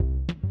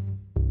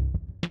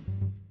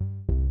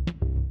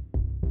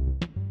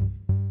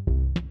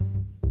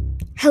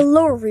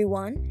Hello,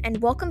 everyone,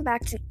 and welcome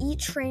back to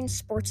E-Train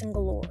Sports and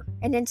Galore.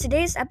 And in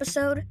today's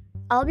episode,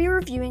 I'll be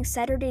reviewing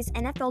Saturday's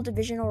NFL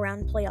Divisional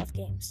Round playoff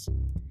games.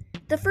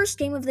 The first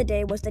game of the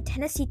day was the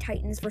Tennessee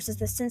Titans versus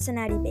the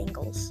Cincinnati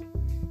Bengals.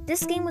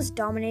 This game was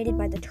dominated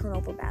by the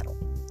turnover battle.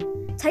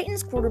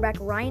 Titans quarterback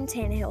Ryan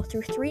Tannehill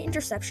threw 3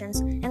 interceptions,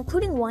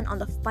 including one on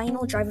the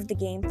final drive of the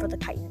game for the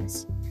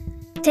Titans.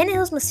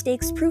 Tannehill's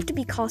mistakes proved to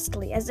be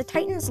costly as the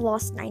Titans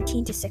lost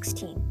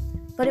 19-16.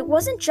 But it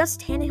wasn't just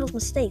Tannehill's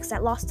mistakes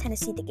that lost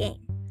Tennessee the game.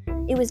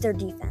 It was their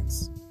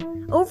defense.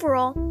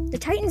 Overall, the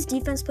Titans'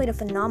 defense played a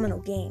phenomenal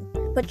game,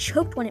 but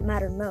choked when it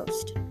mattered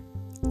most.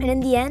 And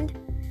in the end,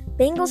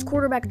 Bengals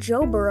quarterback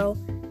Joe Burrow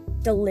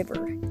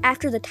delivered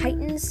after the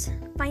Titans'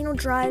 final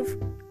drive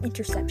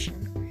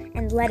interception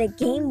and led a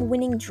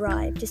game-winning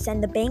drive to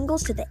send the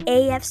Bengals to the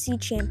AFC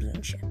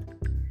Championship.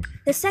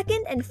 The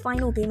second and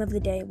final game of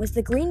the day was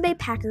the Green Bay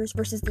Packers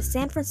versus the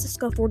San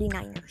Francisco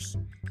 49ers.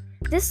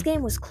 This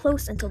game was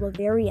close until the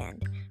very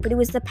end, but it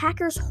was the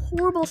Packers'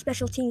 horrible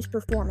special teams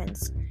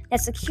performance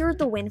that secured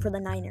the win for the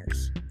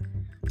Niners.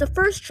 The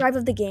first drive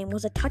of the game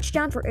was a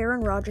touchdown for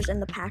Aaron Rodgers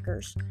and the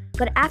Packers,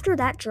 but after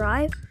that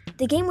drive,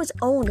 the game was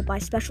owned by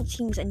special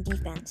teams and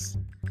defense.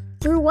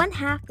 Through one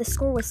half, the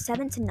score was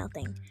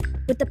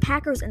 7-0, with the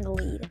Packers in the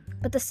lead,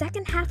 but the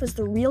second half was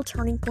the real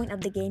turning point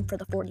of the game for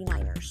the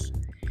 49ers.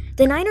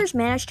 The Niners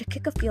managed to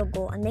kick a field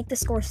goal and make the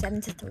score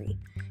 7-3.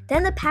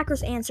 Then the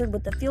Packers answered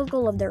with a field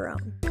goal of their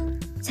own.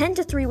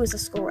 10-3 was the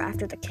score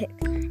after the kick,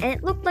 and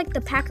it looked like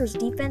the Packers'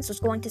 defense was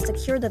going to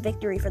secure the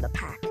victory for the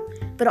Pack.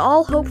 But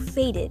all hope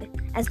faded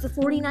as the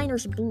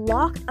 49ers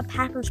blocked a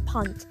Packers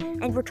punt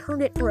and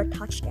returned it for a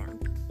touchdown,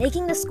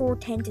 making the score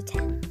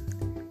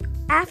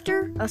 10-10.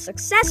 After a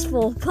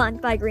successful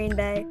punt by Green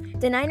Bay,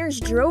 the Niners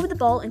drove the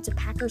ball into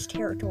Packers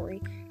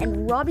territory,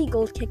 and Robbie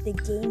Gould kicked the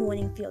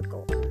game-winning field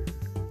goal.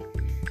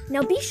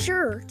 Now be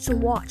sure to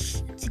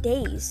watch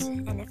today's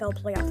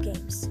NFL playoff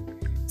games.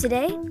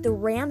 Today, the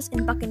Rams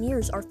and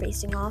Buccaneers are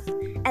facing off,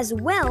 as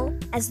well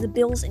as the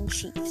Bills and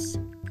Chiefs.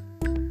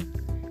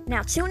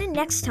 Now tune in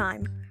next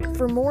time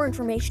for more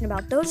information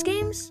about those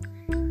games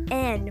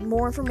and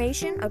more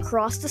information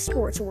across the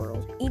sports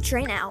world.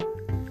 E-Train out.